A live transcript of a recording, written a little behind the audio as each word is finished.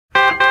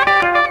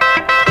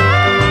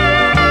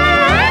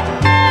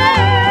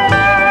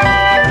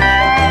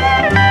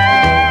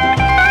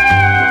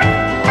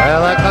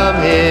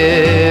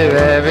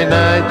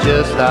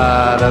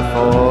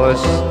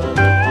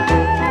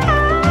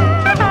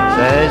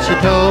she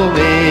told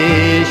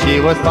me she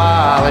was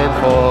filing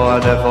for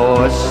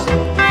divorce.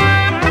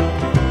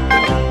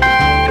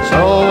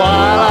 So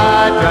while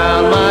I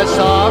drown my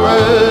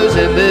sorrows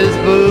in this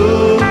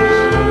booze,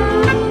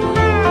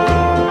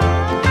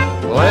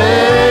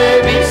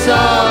 play me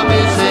some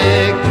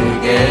music to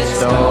get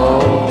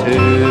stoned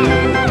to.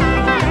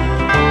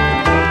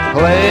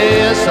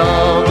 Play a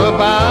song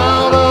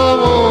about a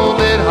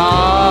wounded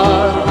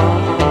heart,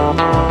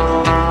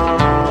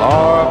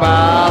 or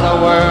about a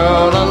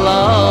world of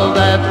love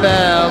that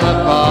fell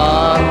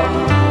apart.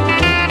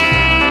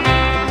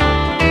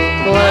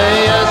 Play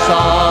a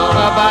song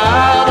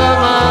about a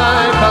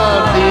mind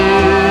confused.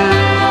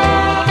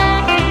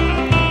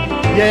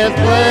 Yes,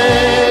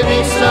 play me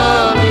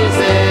some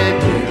music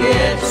to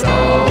get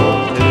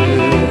stoned to.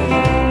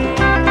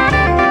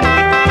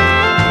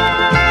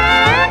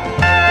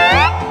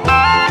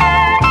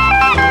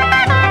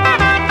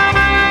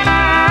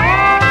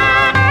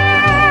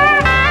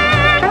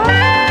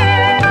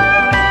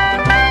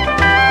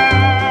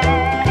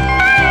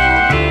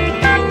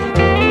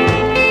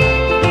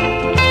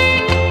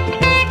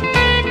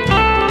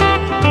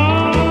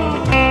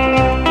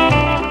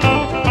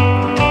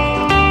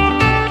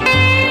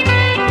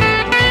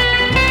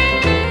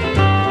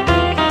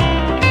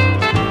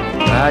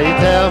 Now you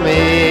tell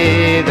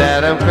me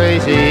that I'm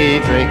crazy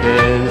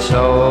drinking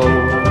so,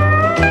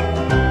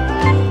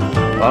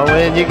 but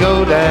when you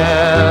go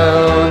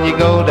down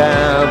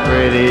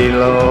pretty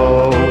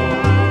low.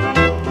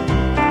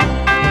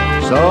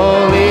 So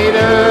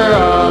leader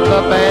of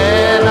the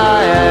band,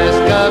 I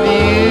ask of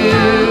you,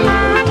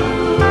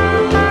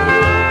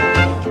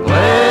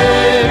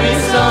 play me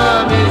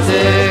some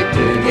music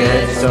to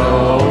get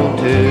stoned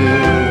to.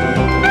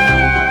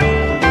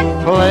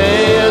 Play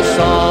a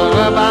song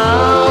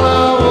about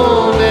a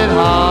wounded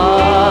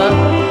heart,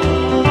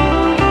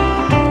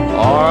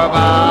 or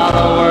about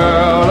a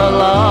world of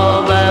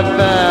love that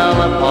fell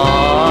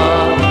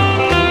apart.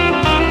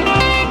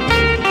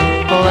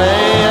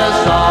 Play a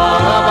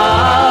song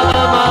about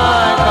a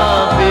mind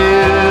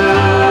confused,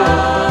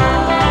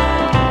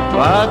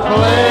 but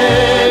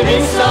play me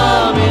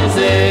some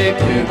music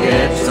to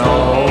get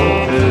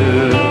stoned to.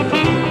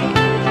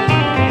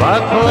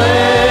 But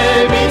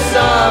play me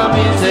some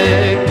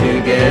music to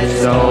get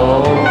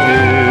stoned.